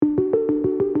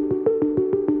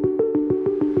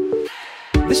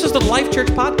This is the Life Church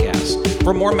Podcast.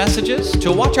 For more messages,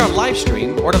 to watch our live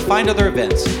stream, or to find other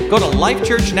events, go to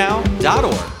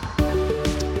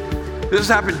lifechurchnow.org. This has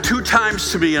happened 2 times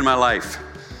to me in my life.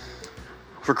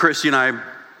 For Christy and I,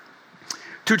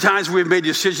 2 times we've made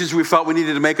decisions we felt we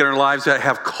needed to make in our lives that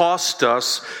have cost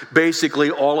us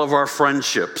basically all of our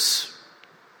friendships.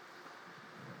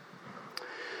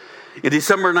 In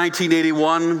December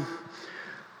 1981,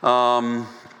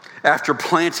 after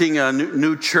planting a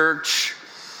new church,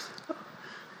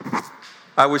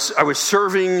 I was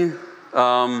serving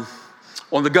on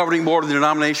the governing board of the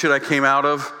denomination I came out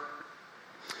of.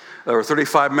 There were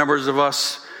 35 members of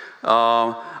us.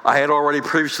 I had already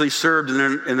previously served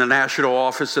in the national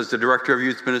office as the director of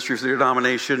youth ministry for the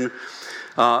denomination.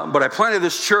 But I planted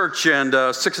this church, and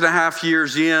 6.5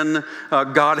 years in,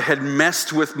 God had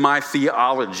messed with my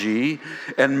theology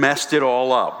and messed it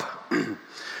all up.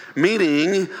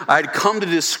 Meaning, I'd come to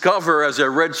discover as I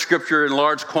read scripture in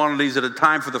large quantities at a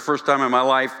time for the first time in my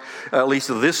life, at least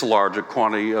this large a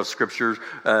quantity of scripture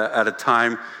at a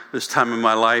time, this time in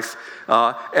my life.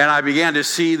 And I began to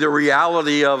see the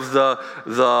reality of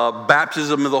the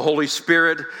baptism of the Holy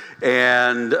Spirit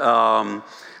and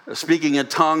speaking in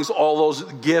tongues, all those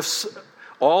gifts,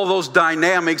 all those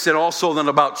dynamics, and also then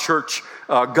about church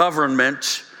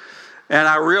government. And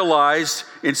I realized,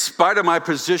 in spite of my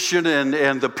position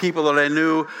and the people that I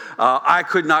knew, I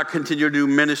could not continue to do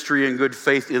ministry in good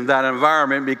faith in that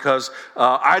environment because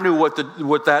I knew what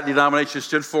that denomination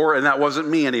stood for, and that wasn't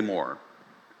me anymore.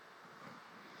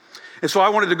 And so I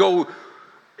wanted to go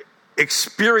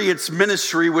experience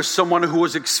ministry with someone who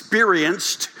was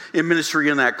experienced in ministry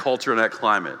in that culture and that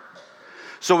climate.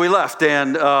 So we left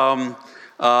and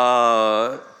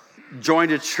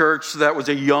joined a church that was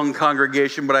a young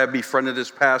congregation, but I befriended this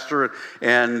pastor,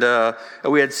 and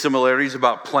we had similarities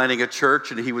about planting a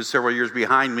church, and he was several years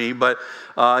behind me, but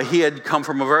he had come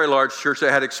from a very large church that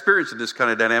had experience in this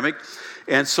kind of dynamic.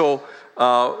 And so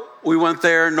we went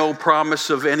there, no promise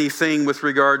of anything with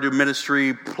regard to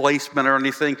ministry placement or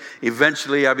anything.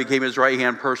 Eventually, I became his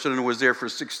right-hand person and was there for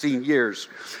 16 years.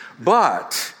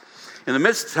 But in the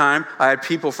midst of time, I had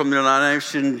people from the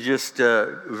denomination just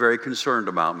very concerned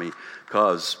about me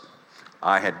because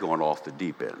I had gone off the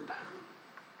deep end.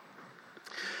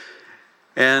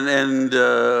 And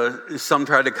some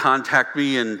tried to contact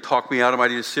me and talk me out of my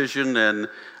decision, and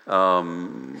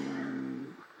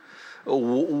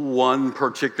one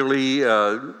particularly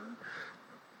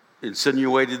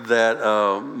insinuated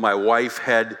that my wife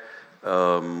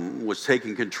was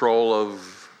taking control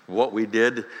of what we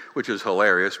did, which is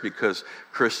hilarious because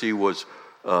Christy was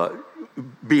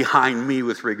behind me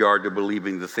with regard to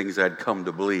believing the things I'd come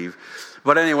to believe.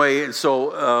 But anyway,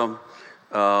 so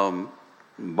bottom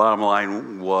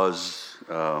line was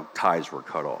ties were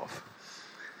cut off.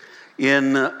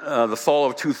 In the fall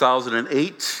of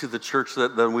 2008, the church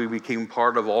that then we became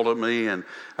part of ultimately, and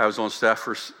I was on staff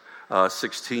for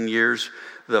 16 years,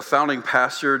 the founding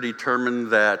pastor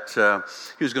determined that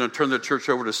he was going to turn the church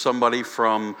over to somebody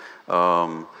from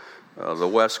the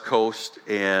West Coast,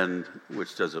 and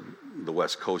the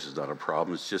West Coast is not a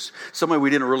problem. It's just somebody we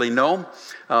didn't really know,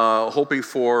 hoping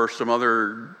for some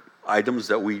other items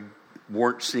that we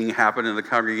weren't seeing happen in the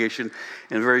congregation.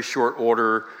 In very short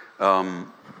order,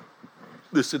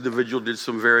 this individual did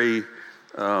some very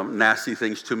nasty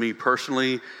things to me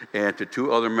personally and to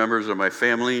 2 other members of my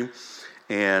family.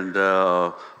 And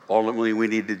ultimately, we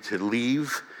needed to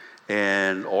leave.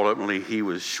 And ultimately, he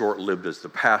was short-lived as the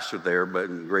pastor there, but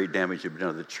great damage had been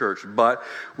done to the church. But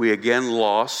we again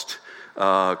lost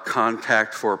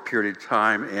contact for a period of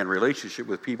time and relationship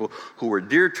with people who were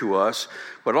dear to us.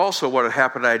 But also what had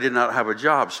happened, I did not have a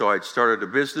job, so I'd started a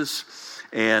business.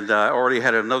 And I already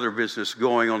had another business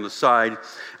going on the side.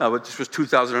 But this was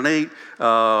 2008.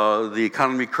 The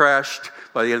economy crashed.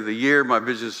 By the end of the year, my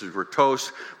businesses were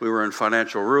toast. We were in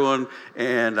financial ruin.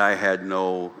 And I had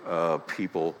no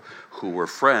people who were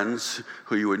friends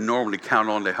who you would normally count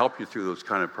on to help you through those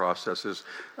kind of processes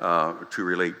to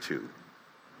relate to.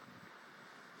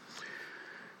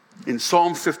 In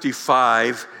Psalm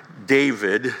 55,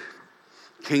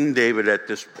 King David at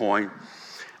this point,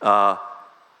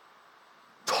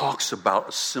 talks about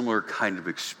a similar kind of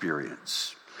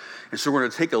experience. And so we're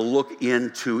going to take a look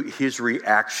into his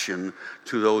reaction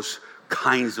to those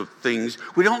kinds of things.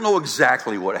 We don't know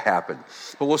exactly what happened,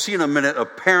 but we'll see in a minute.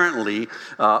 Apparently,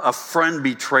 a friend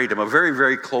betrayed him, a very,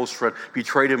 very close friend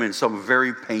betrayed him in some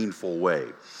very painful way.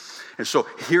 And so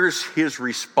here's his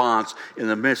response in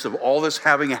the midst of all this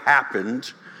having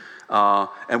happened.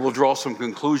 And we'll draw some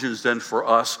conclusions then for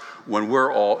us when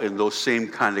we're all in those same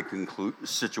kind of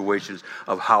situations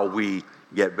of how we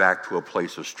get back to a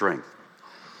place of strength.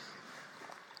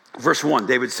 Verse 1,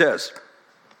 David says,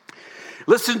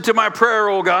 listen to my prayer,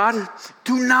 O God.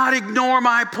 Do not ignore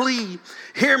my plea.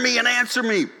 Hear me and answer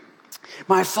me.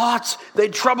 My thoughts, they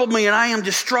trouble me, and I am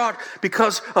distraught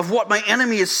because of what my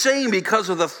enemy is saying, because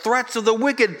of the threats of the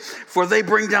wicked, for they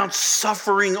bring down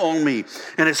suffering on me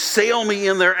and assail me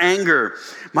in their anger.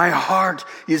 My heart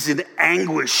is in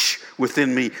anguish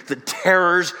within me. The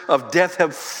terrors of death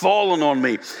have fallen on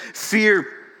me. Fear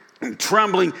and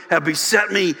trembling have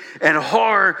beset me, and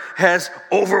horror has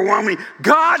overwhelmed me.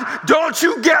 God, don't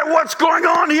you get what's going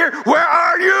on here? Where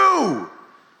are you?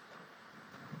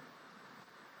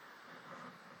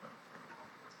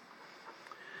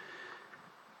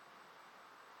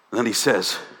 And then he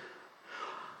says,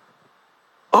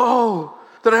 oh,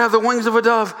 that I have the wings of a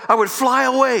dove. I would fly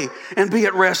away and be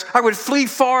at rest. I would flee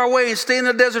far away and stay in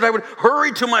the desert. I would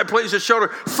hurry to my place of shelter,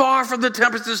 far from the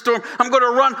tempest and storm. I'm going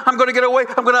to run. I'm going to get away.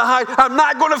 I'm going to hide. I'm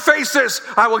not going to face this.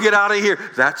 I will get out of here.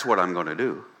 That's what I'm going to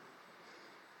do.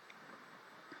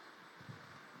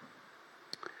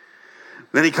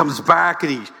 Then he comes back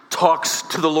and he talks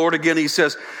to the Lord again. He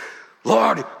says,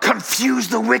 Lord, confuse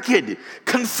the wicked,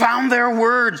 confound their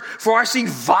words, for I see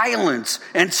violence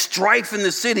and strife in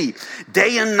the city.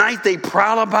 Day and night they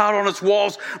prowl about on its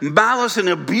walls. Malice and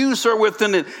abuse are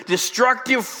within it.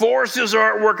 Destructive forces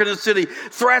are at work in the city.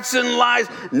 Threats and lies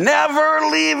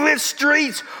never leave its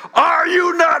streets. Are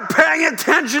you not paying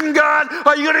attention, God?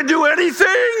 Are you going to do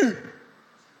anything?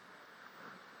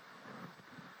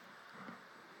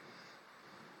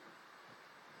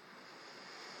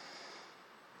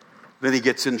 Then he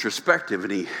gets introspective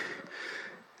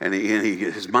and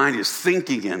his mind is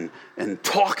thinking and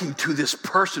talking to this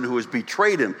person who has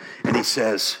betrayed him. And he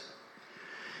says,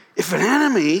 if an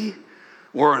enemy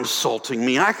were insulting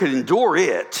me, I could endure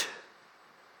it.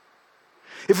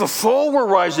 If a foe were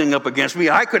rising up against me,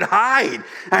 I could hide.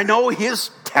 I know his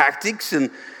tactics,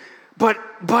 but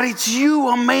it's you,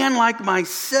 a man like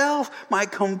myself, my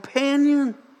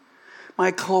companion,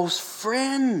 my close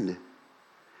friend,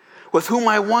 with whom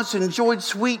I once enjoyed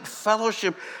sweet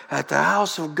fellowship at the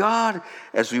house of God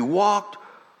as we walked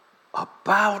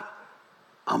about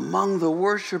among the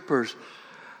worshipers.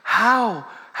 How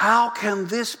can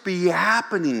this be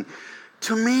happening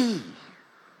to me?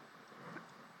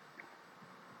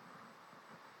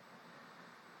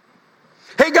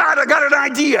 Hey God, I got an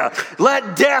idea.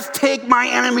 Let death take my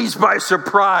enemies by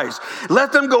surprise.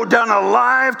 Let them go down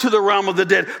alive to the realm of the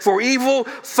dead, for evil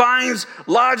finds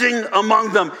lodging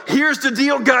among them. Here's the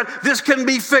deal, God. This can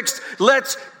be fixed.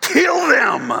 Let's kill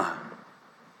them.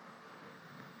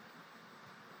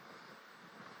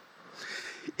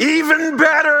 Even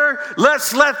better,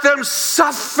 let's let them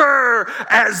suffer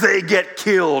as they get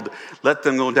killed. Let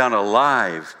them go down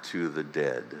alive to the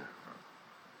dead.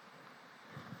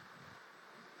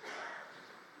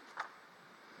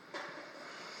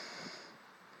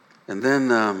 And then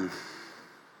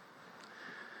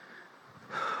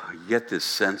you get this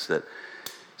sense that,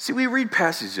 see, we read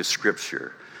passages of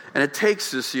Scripture, and it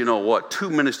takes us, 2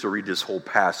 minutes to read this whole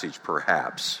passage,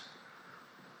 perhaps.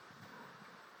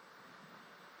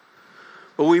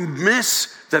 But we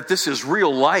miss that this is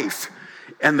real life,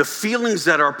 and the feelings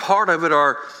that are part of it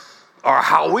are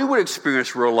how we would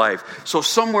experience real life. So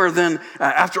somewhere then,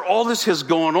 after all this has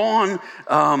gone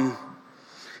on,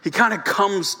 he kind of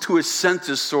comes to his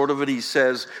senses, sort of, and he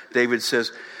says, David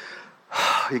says,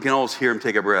 you can always hear him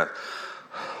take a breath.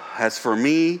 As for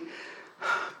me,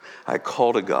 I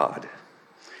call to God,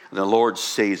 and the Lord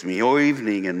saves me. O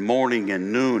evening and morning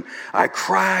and noon, I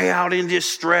cry out in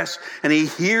distress, and he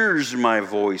hears my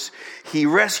voice. He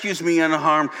rescues me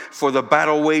unharmed, for the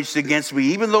battle waged against me,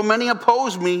 even though many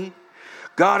oppose me.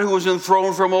 God, who is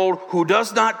enthroned from old, who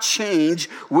does not change,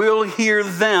 will hear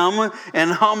them and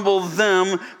humble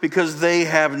them, because they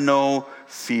have no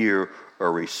fear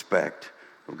or respect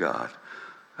of God.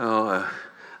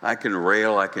 I can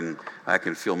rail, I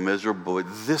can feel miserable, but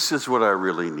this is what I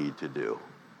really need to do.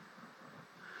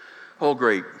 Oh,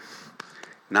 great.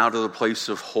 Now to the place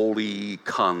of holy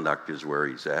conduct is where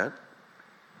he's at.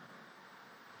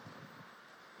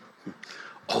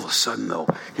 All of a sudden, though,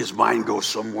 his mind goes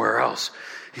somewhere else.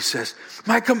 He says,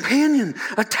 my companion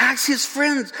attacks his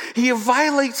friends. He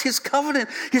violates his covenant.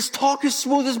 His talk is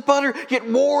smooth as butter, yet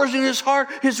war is in his heart.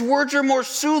 His words are more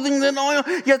soothing than oil,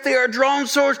 yet they are drawn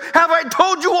swords. Have I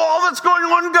told you all that's going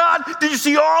on, God? Did you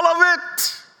see all of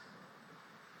it?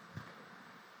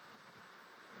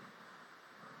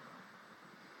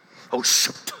 Oh,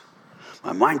 shoot.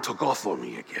 My mind took off on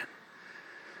me again.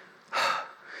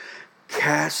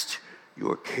 Cast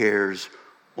your cares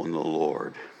on the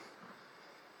Lord.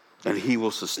 and he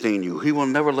will sustain you. He will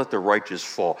never let the righteous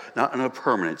fall, not in a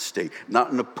permanent state,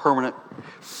 not in a permanent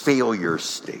failure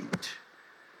state.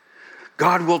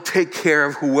 God will take care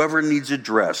of whoever needs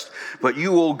addressed, but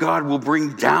you, O God, will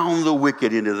bring down the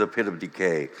wicked into the pit of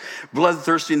decay.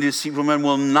 Bloodthirsty and deceitful men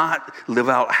will not live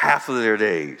out half of their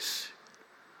days.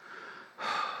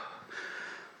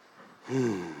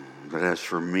 But as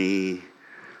for me,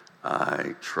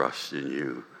 I trust in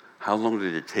you. How long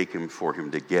did it take him for him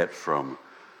to get from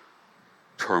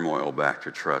turmoil back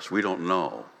to trust? We don't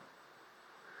know.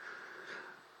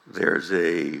 There's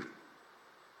a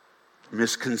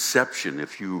misconception.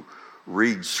 If you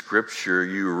read scripture,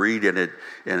 you read in it,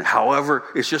 and however,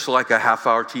 it's just like a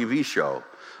half-hour TV show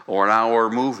or an hour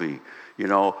movie. You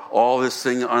know, all this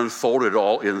thing unfolded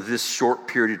all in this short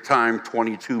period of time,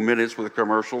 22 minutes with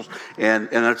commercials, and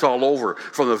it's all over.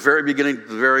 From the very beginning to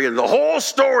the very end, the whole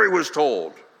story was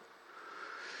told.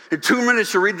 In 2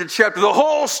 minutes to read the chapter, the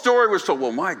whole story was told.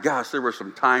 Well, my gosh, there were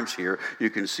some times here you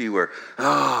can see where,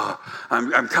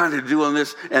 I'm kind of doing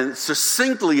this, and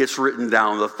succinctly it's written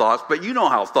down, the thoughts, but you know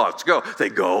how thoughts go. They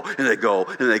go, and they go,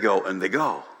 and they go, and they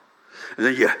go. And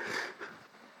then you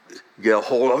get a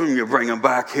hold of them, you bring them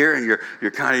back here, and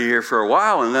you're kind of here for a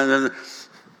while, and then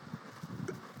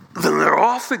they're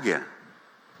off again.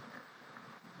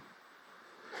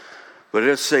 But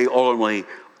let's say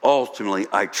ultimately,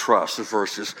 I trust. The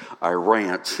verses, I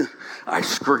rant, I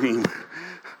scream,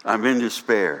 I'm in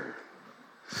despair.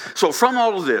 So from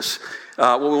all of this,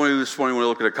 what we want to do this morning, we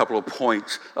want to look at a couple of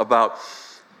points about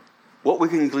what we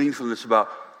can glean from this about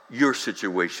your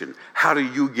situation. How do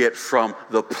you get from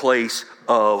the place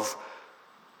of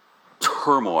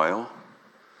turmoil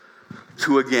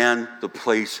to, again, the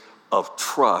place of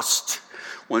trust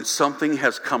when something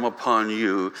has come upon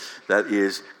you that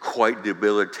is quite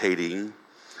debilitating,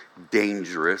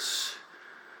 dangerous,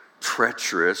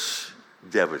 treacherous,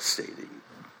 devastating.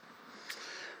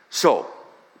 So,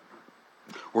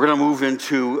 we're going to move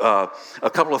into a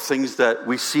couple of things that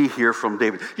we see here from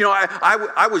David. You know, I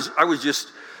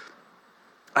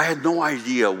had no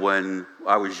idea when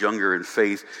I was younger in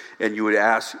faith, and you would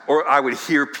ask, or I would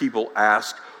hear people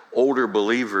ask older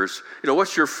believers, you know,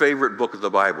 what's your favorite book of the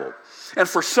Bible? And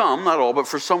for some, not all, but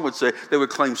for some would say, they would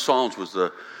claim Psalms was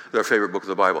their favorite book of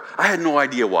the Bible. I had no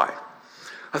idea why.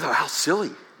 I thought, how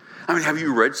silly. I mean, have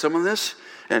you read some of this?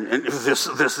 And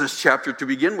this chapter to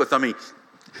begin with. I mean,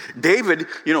 David,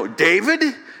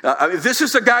 this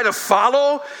is a guy to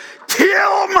follow.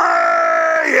 Kill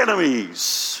my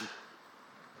enemies.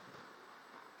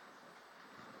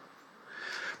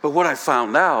 But what I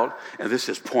found out, and this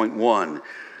is point one,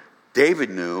 David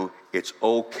knew it's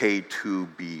okay to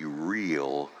be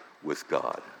real with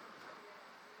God.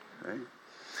 Right?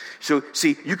 So,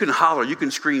 see, you can holler, you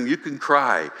can scream, you can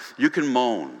cry, you can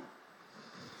moan.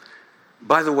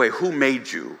 By the way, who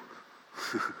made you?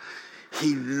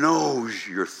 He knows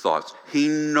your thoughts. He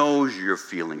knows your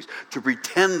feelings. To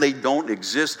pretend they don't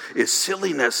exist is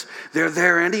silliness. They're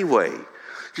there anyway.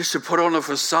 Just to put on a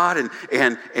facade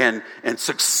and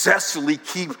successfully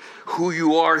keep who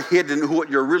you are hidden, what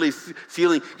you're really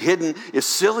feeling hidden is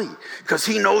silly, because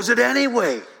he knows it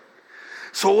anyway.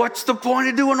 So what's the point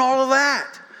of doing all of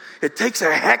that? It takes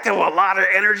a heck of a lot of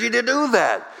energy to do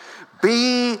that.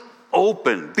 Be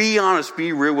open, be honest,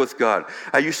 be real with God.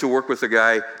 I used to work with a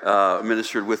guy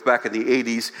ministered with back in the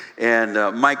 80s,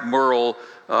 and Mike Merle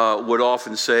would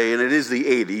often say, and it is the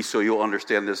 80s, so you'll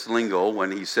understand this lingo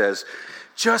when he says,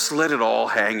 just let it all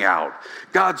hang out.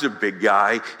 God's a big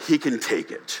guy. He can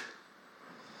take it.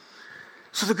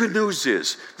 So the good news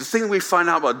is, the thing we find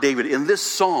out about David in this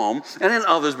psalm, and in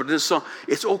others, but in this psalm,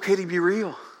 it's okay to be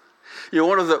real. You know,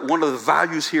 one of the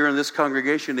values here in this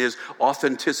congregation is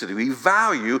authenticity. We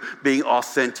value being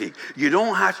authentic. You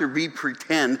don't have to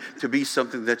pretend to be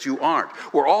something that you aren't.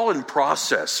 We're all in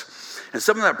process. And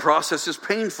some of that process is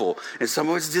painful. And some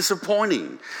of it's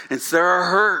disappointing. And there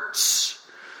are hurts.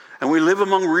 And we live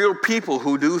among real people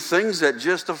who do things that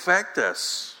just affect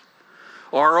us.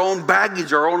 Our own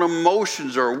baggage, our own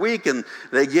emotions are weak and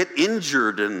they get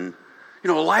injured. And,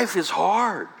 life is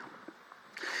hard.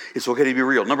 It's okay to be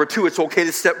real. Number two, it's okay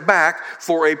to step back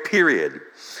for a period.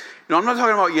 I'm not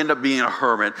talking about you end up being a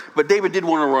hermit, but David did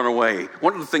want to run away.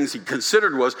 One of the things he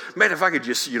considered was, man, if I could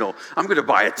just, I'm going to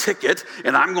buy a ticket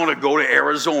and I'm going to go to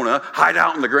Arizona, hide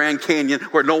out in the Grand Canyon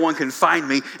where no one can find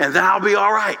me, and then I'll be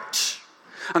all right.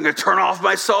 I'm going to turn off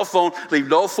my cell phone, leave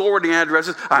no forwarding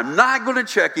addresses. I'm not going to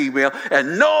check email,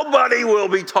 and nobody will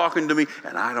be talking to me,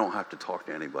 and I don't have to talk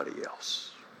to anybody else.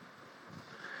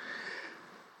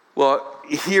 Well,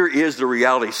 here is the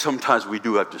reality. Sometimes we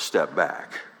do have to step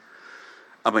back.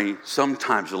 I mean,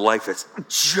 sometimes life is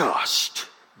just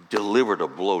delivered a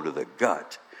blow to the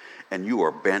gut, and you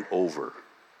are bent over.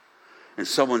 And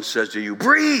someone says to you,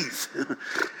 breathe.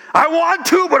 I want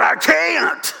to, but I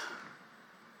can't.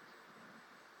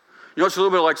 You know, it's a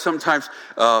little bit like sometimes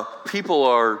people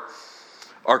are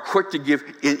quick to give,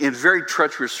 in very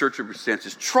treacherous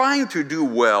circumstances, trying to do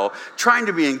well, trying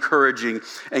to be encouraging,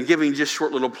 and giving just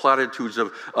short little platitudes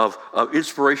of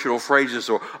inspirational phrases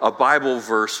or a Bible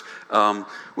verse,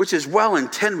 which is well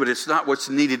intended, but it's not what's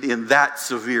needed in that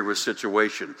severe a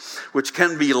situation, which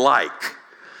can be like,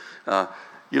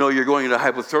 you know, you're going into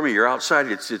hypothermia, you're outside,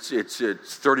 it's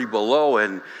 30 below,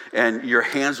 and your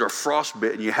hands are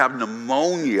frostbitten, you have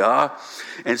pneumonia,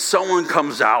 and someone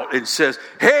comes out and says,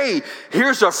 hey,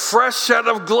 here's a fresh set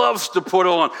of gloves to put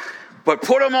on, but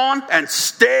put them on and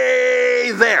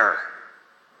stay there.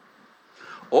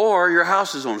 Or your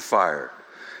house is on fire,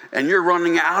 and you're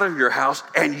running out of your house,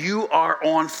 and you are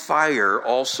on fire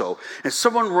also. And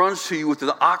someone runs to you with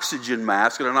an oxygen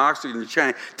mask and an oxygen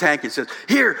tank and says,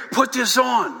 here, put this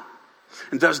on.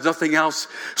 And does nothing else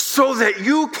so that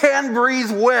you can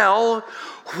breathe well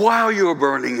while you're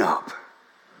burning up.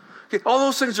 Okay, all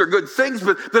those things are good things,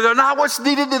 but they're not what's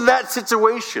needed in that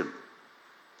situation.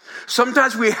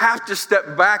 Sometimes we have to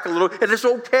step back a little, and it's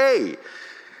okay.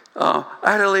 I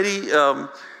had a lady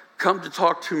come to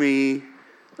talk to me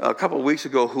a couple of weeks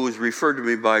ago who was referred to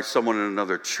me by someone in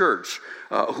another church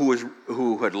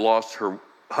who had lost her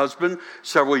husband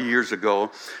several years ago,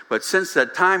 but since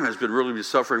that time has been really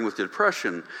suffering with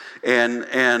depression,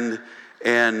 and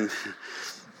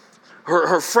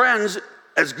her friends,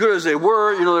 as good as they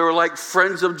were, you know, they were like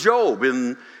friends of Job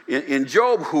in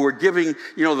Job, who were giving,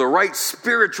 you know, the right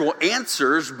spiritual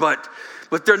answers, but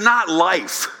they're not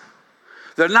life.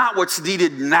 They're not what's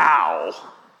needed now.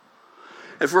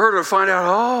 And for her to find out,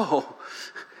 oh,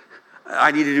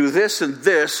 I need to do this and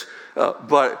this,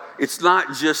 but it's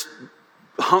not just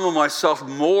humble myself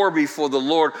more before the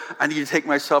Lord. I need to take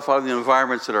myself out of the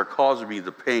environments that are causing me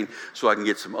the pain so I can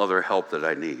get some other help that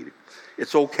I need.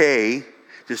 It's okay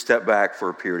to step back for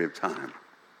a period of time.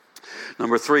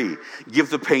 Number 3, give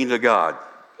the pain to God.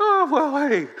 Oh, well,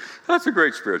 hey, that's a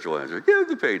great spiritual answer. Give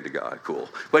the pain to God. Cool.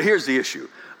 But here's the issue.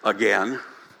 Again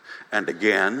and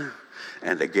again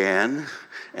and again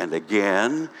and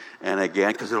again and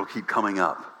again, because it'll keep coming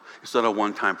up. It's not a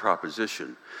one-time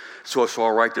proposition. So it's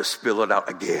all right to spill it out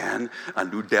again, a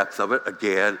new depth of it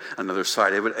again, another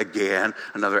side of it again,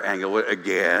 another angle of it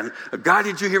again. God,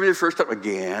 did you hear me the first time?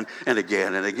 Again and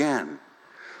again and again.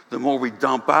 The more we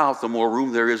dump out, the more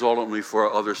room there is ultimately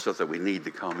for other stuff that we need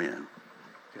to come in.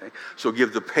 Okay? So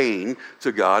give the pain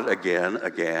to God again,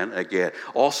 again, again.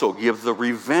 Also give the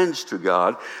revenge to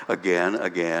God again,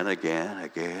 again, again,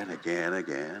 again, again,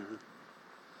 again.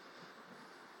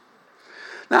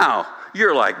 Now,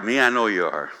 you're like me, I know you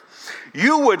are.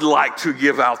 You would like to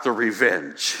give out the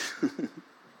revenge.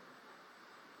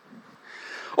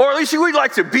 Or at least you would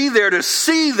like to be there to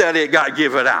see that it got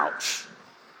given out.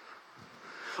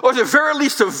 Or at the very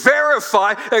least to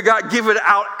verify it got given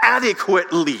out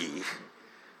adequately.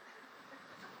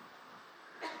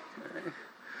 Okay.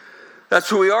 That's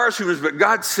who we are as humans, but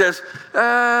God says,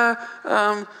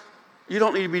 you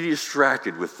don't need to be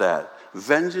distracted with that.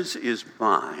 Vengeance is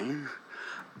mine.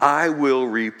 I will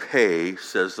repay,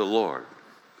 says the Lord.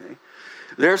 Okay?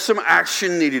 There's some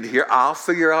action needed here. I'll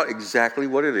figure out exactly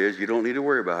what it is. You don't need to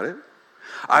worry about it.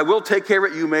 I will take care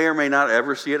of it. You may or may not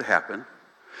ever see it happen.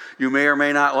 You may or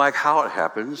may not like how it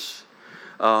happens.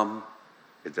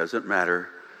 It doesn't matter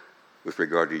with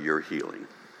regard to your healing.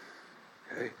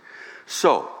 Okay?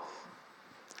 So,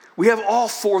 we have all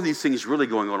 4 of these things really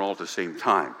going on all at the same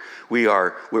time.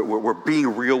 We're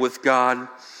being real with God.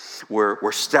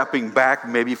 We're stepping back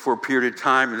maybe for a period of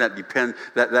time, and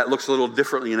that looks a little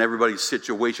differently in everybody's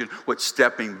situation, what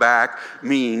stepping back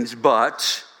means,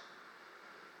 but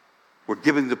we're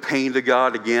giving the pain to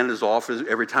God again as often,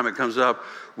 every time it comes up.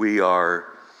 We are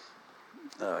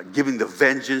giving the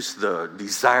vengeance, the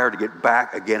desire to get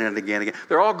back again and again and again.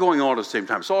 They're all going on at the same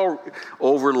time. It's all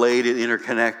overlaid and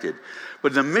interconnected.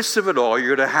 But in the midst of it all,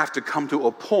 you're going to have to come to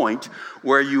a point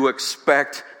where you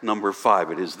expect, number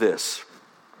 5, it is this.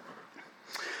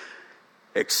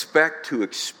 Expect to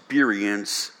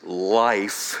experience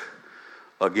life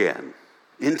again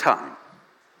in time.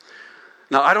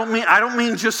 Now, I don't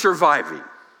mean just surviving.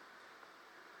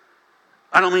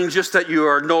 I don't mean just that you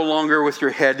are no longer with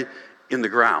your head in the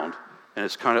ground and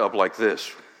it's kind of up like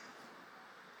this.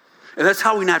 And that's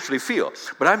how we naturally feel.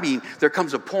 But I mean, there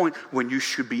comes a point when you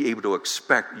should be able to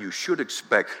expect,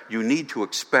 you need to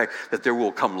expect that there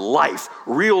will come life,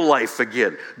 real life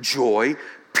again. Joy,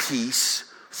 peace,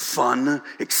 fun,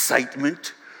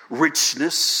 excitement,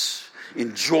 richness,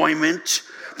 enjoyment,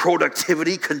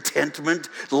 productivity, contentment,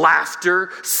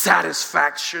 laughter,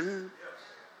 satisfaction.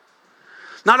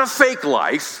 Not a fake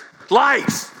life,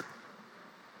 life.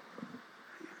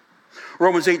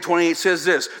 Romans 8:28 says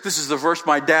this. This is the verse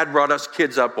my dad brought us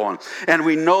kids up on. And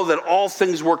we know that all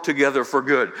things work together for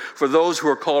good, for those who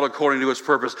are called according to his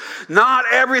purpose. Not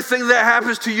everything that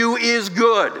happens to you is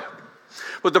good.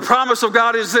 But the promise of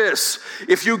God is this.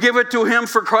 If you give it to him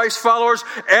for Christ's followers,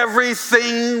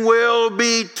 everything will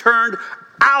be turned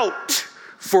out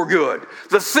for good.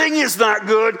 The thing is not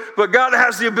good, but God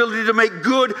has the ability to make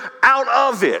good out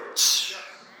of it.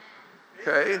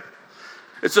 Okay?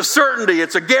 It's a certainty,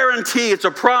 it's a guarantee, it's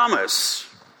a promise.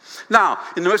 Now,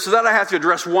 in the midst of that, I have to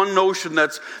address one notion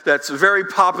that's very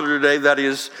popular today that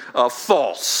is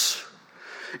false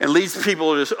and leads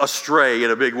people astray in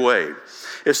a big way.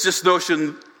 It's this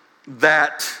notion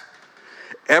that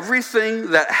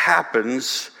everything that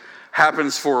happens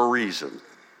for a reason.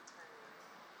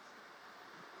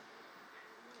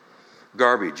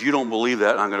 Garbage. You don't believe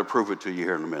that, I'm going to prove it to you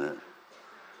here in a minute.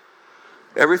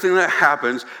 Everything that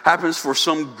happens for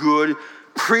some good,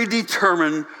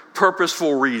 predetermined,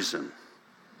 purposeful reason.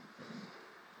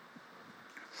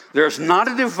 There's not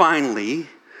a divinely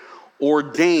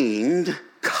ordained,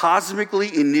 cosmically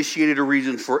initiated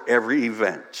reason for every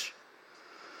event.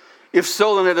 If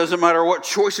so, then it doesn't matter what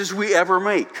choices we ever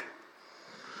make.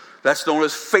 That's known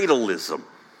as fatalism.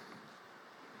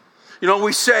 You know,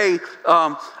 we say,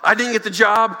 I didn't get the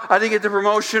job, I didn't get the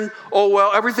promotion. Oh,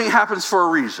 well, everything happens for a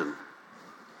reason.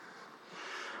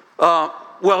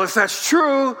 Well, if that's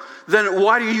true, then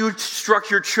why do you instruct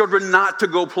your children not to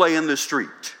go play in the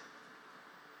street?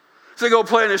 If they go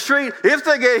play in the street, if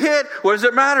they get hit, what does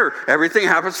it matter? Everything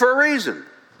happens for a reason.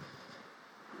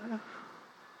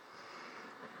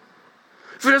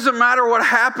 If it doesn't matter what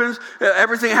happens,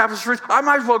 everything happens for a reason. I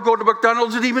might as well go to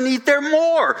McDonald's and even eat there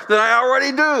more than I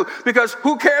already do. Because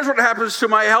who cares what happens to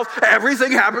my health?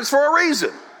 Everything happens for a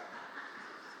reason.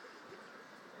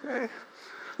 Okay?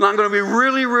 Now, I'm going to be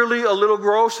really, really a little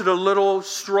gross and a little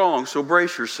strong, so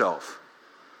brace yourself.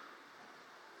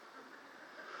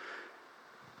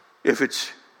 If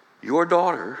it's your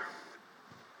daughter,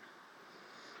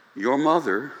 your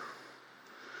mother,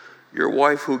 your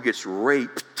wife who gets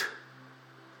raped,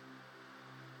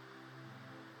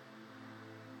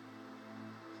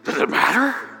 does it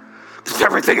matter? Because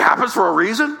everything happens for a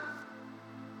reason?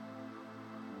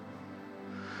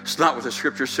 It's not what the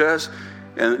scripture says.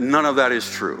 And none of that is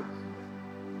true.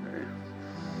 Okay.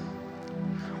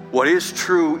 What is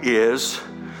true is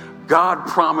God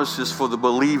promises for the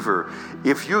believer,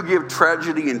 if you give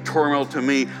tragedy and turmoil to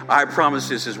me, I promise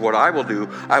this is what I will do.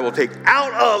 I will take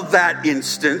out of that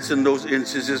instance and those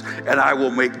instances, and I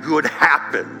will make good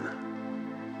happen.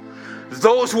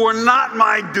 Those were not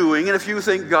my doing. And if you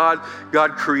think God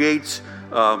creates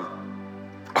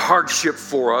hardship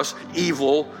for us,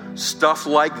 evil, stuff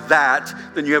like that,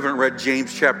 then you haven't read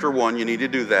James chapter 1. You need to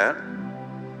do that.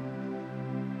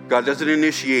 God doesn't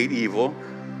initiate evil,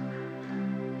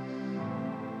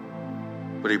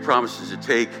 but he promises to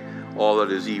take all that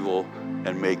is evil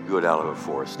and make good out of it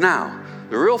for us. Now,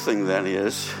 the real thing then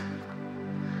is,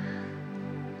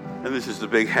 and this is the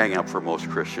big hang-up for most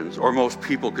Christians, or most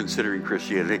people considering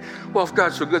Christianity, well, if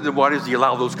God's so good, then why does he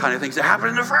allow those kind of things to happen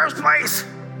in the first place?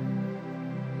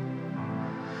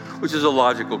 Which is a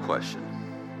logical question.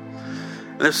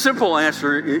 And the simple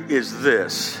answer is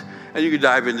this, and you can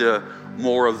dive into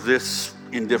more of this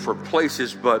in different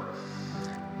places, but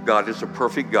God is a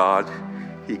perfect God.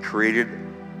 He created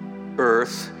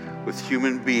earth with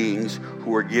human beings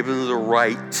who are given the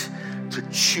right to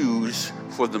choose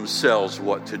for themselves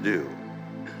what to do.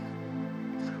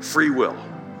 Free will.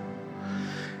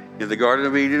 In the Garden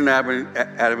of Eden,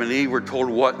 Adam and Eve were told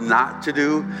what not to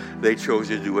do. They chose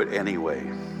to do it anyway.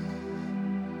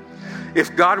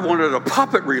 If God wanted a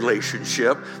puppet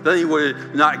relationship, then he would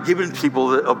have not given people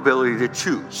the ability to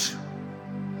choose.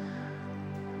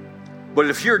 But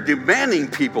if you're demanding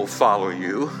people follow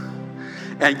you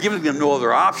and giving them no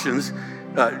other options,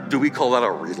 do we call that a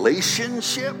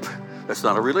relationship? That's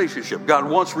not a relationship. God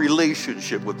wants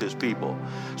relationship with his people.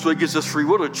 So he gives us free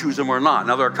will to choose them or not.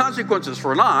 Now, there are consequences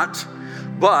for not,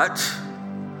 but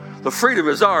the freedom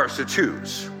is ours to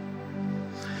choose.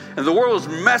 And the world is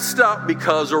messed up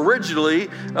because originally,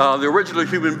 the original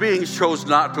human beings chose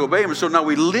not to obey him. So now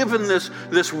we live in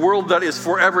this world that is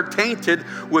forever tainted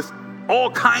with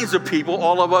all kinds of people,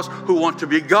 all of us who want to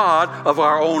be God of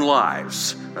our own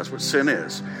lives. That's what sin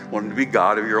is, wanting to be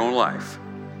God of your own life.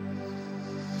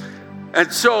 And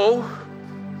so,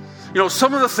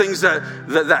 some of the things that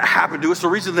happen to us, the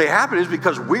reason they happen is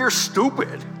because we're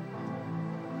stupid.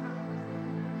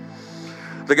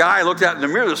 The guy I looked at in the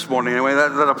mirror this morning, anyway,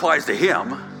 that applies to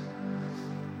him.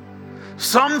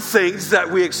 Some things that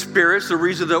we experience, the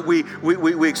reason that we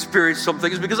experience some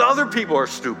things is because other people are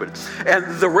stupid.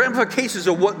 And the ramifications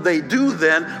of what they do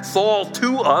then fall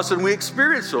to us, and we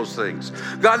experience those things.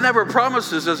 God never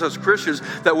promises us as Christians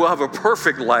that we'll have a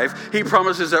perfect life. He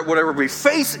promises that whatever we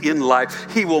face in life,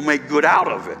 He will make good out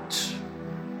of it.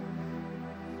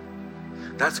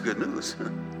 That's good news.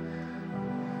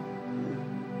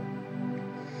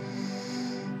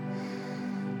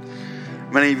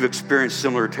 Many of you have experienced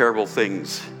similar terrible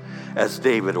things as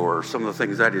David, or some of the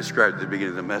things I described at the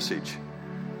beginning of the message.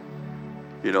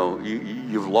 You know,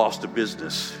 you've lost a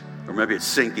business, or maybe it's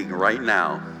sinking right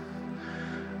now.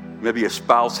 Maybe a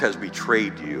spouse has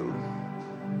betrayed you.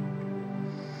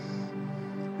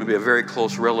 Maybe a very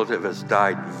close relative has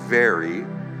died very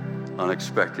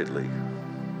unexpectedly.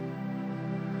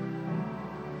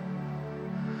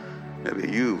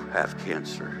 Maybe you have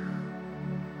cancer.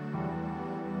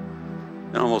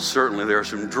 And almost certainly there are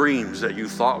some dreams that you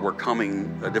thought were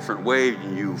coming a different way,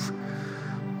 and you've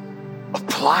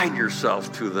applied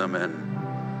yourself to them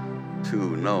and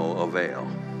to no avail.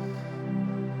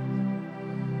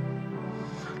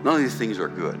 None of these things are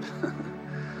good.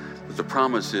 But the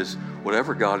promise is,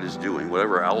 whatever God is doing,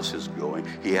 whatever else is going,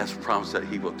 He has promised that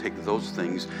He will take those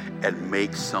things and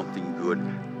make something good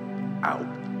out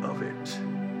of it.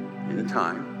 In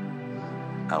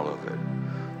time, out of it.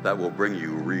 That will bring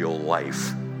you real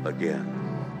life again.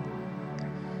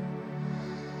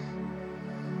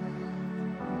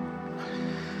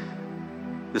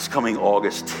 This coming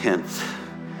August 10th,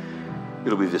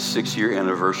 it'll be the 6-year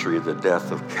anniversary of the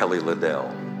death of Kelly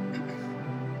Liddell.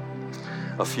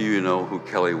 A few of you know who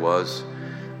Kelly was.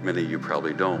 Many of you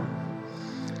probably don't.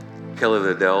 Kelly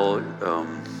Liddell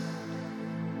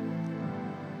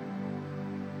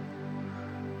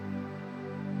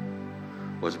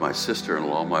was my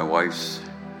sister-in-law, my wife's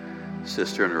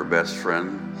sister and her best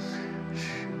friend.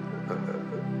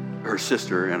 Her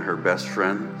sister and her best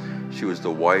friend. She was the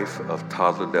wife of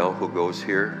Todd Liddell, who goes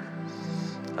here.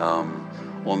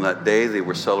 On that day, they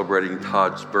were celebrating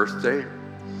Todd's birthday.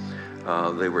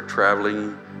 They were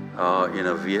traveling in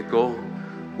a vehicle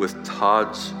with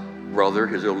Todd's brother,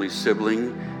 his only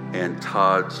sibling, and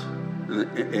Todd's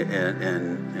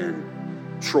and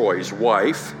Troy's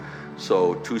wife.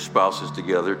 So 2 spouses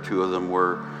together, 2 of them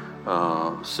were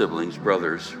siblings,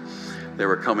 brothers. They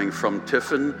were coming from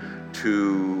Tiffin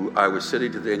to Iowa City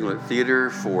to the England Theater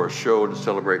for a show to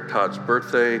celebrate Todd's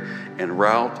birthday. En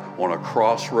route, on a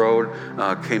crossroad,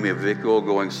 came a vehicle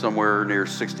going somewhere near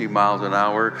 60 miles an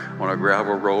hour on a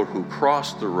gravel road, who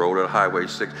crossed the road at Highway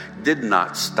 6, did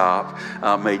not stop,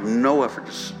 made no effort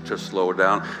to slow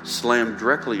down, slammed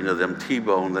directly into them,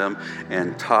 T-boned them,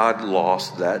 and Todd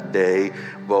lost that day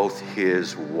both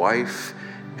his wife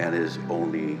and his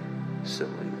only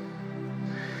sibling.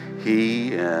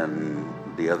 He and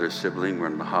the other sibling were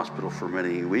in the hospital for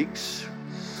many weeks.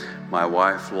 My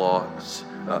wife lost,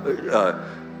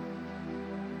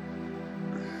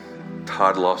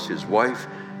 Todd lost his wife.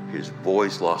 His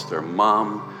boys lost their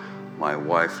mom. My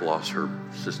wife lost her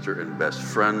sister and best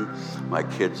friend. My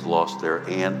kids lost their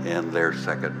aunt and their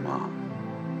second mom.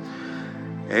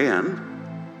 And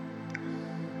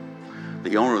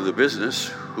the owner of the business,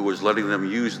 who was letting them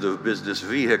use the business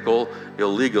vehicle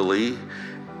illegally,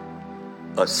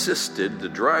 assisted the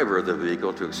driver of the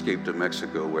vehicle to escape to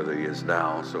Mexico, where he is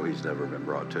now, so he's never been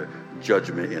brought to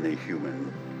judgment in a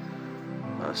human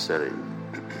setting.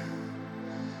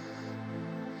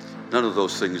 None of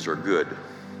those things are good,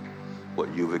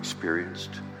 what you've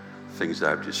experienced, things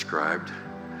I've described.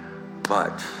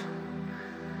 But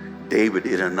David,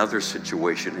 in another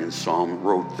situation in Psalm,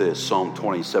 wrote this, Psalm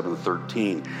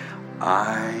 27:13,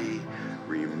 I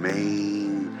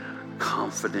remain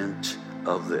confident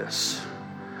of this.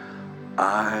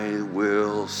 I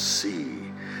will see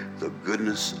the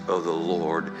goodness of the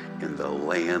Lord in the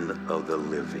land of the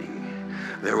living.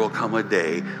 There will come a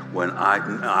day when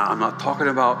I'm not talking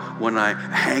about when I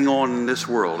hang on in this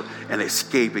world and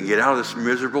escape and get out of this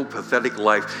miserable, pathetic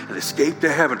life and escape to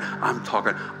heaven. I'm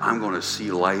talking, I'm going to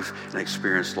see life and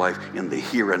experience life in the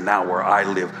here and now where I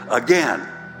live again.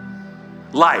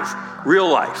 Life, real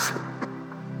life.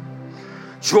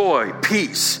 Joy,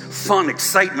 peace, fun,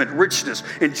 excitement, richness,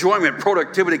 enjoyment,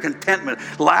 productivity, contentment,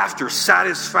 laughter,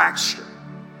 satisfaction.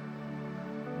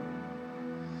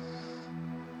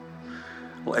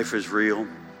 Life is real.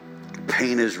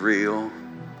 Pain is real.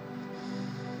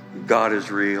 God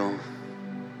is real.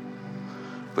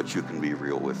 But you can be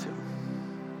real with Him.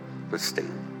 Let's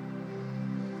stand.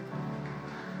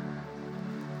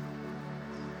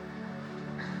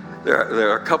 There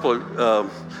are a couple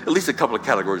of, at least a couple of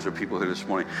categories of people here this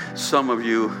morning. Some of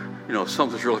you,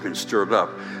 something's really been stirred up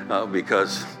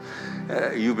because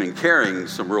you've been carrying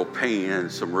some real pain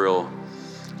and some real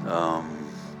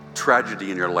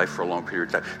tragedy in your life for a long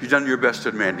period of time. You've done your best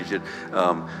to manage it,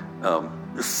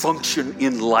 function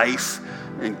in life,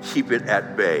 and keep it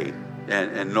at bay.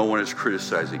 And no one is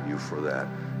criticizing you for that.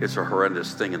 It's a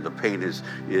horrendous thing, and the pain is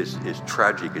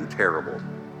tragic and terrible.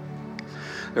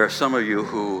 There are some of you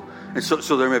who, and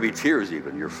so there may be tears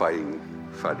even, you're fighting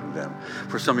them.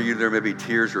 For some of you, there may be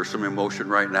tears or some emotion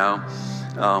right now,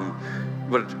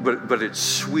 but it's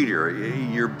sweeter.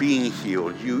 You're being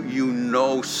healed. You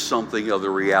know something of the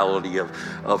reality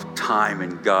of time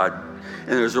and God, and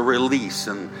there's a release,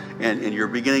 and you're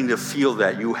beginning to feel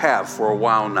that. You have for a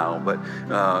while now, but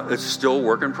it's still a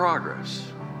work in progress.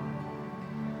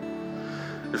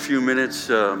 In a few minutes,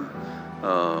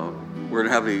 we're going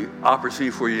to have the opportunity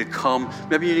for you to come.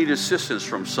 Maybe you need assistance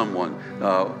from someone.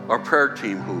 Our prayer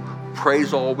team who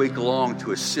prays all week long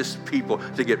to assist people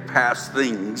to get past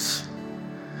things.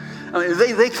 I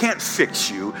mean, they can't fix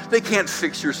you. They can't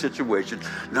fix your situation.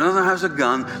 None of them has a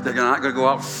gun. They're not going to go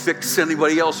out and fix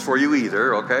anybody else for you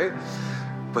either, okay?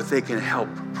 But they can help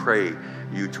pray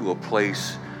you to a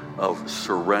place of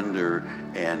surrender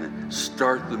and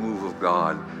start the move of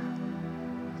God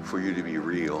for you to be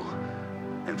real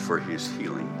and for his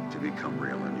healing to become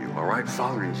real in you. All right,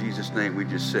 Father, in Jesus' name, we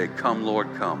just say, come, Lord,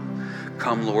 come.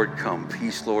 Come, Lord, come.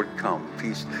 Peace, Lord, come.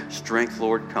 Peace, strength,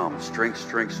 Lord, come. Strength,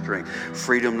 strength, strength.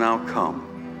 Freedom, now come.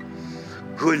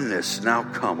 Goodness, now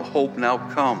come. Hope, now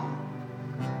come.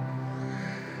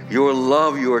 Your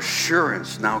love, your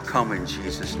assurance, now come in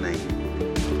Jesus' name.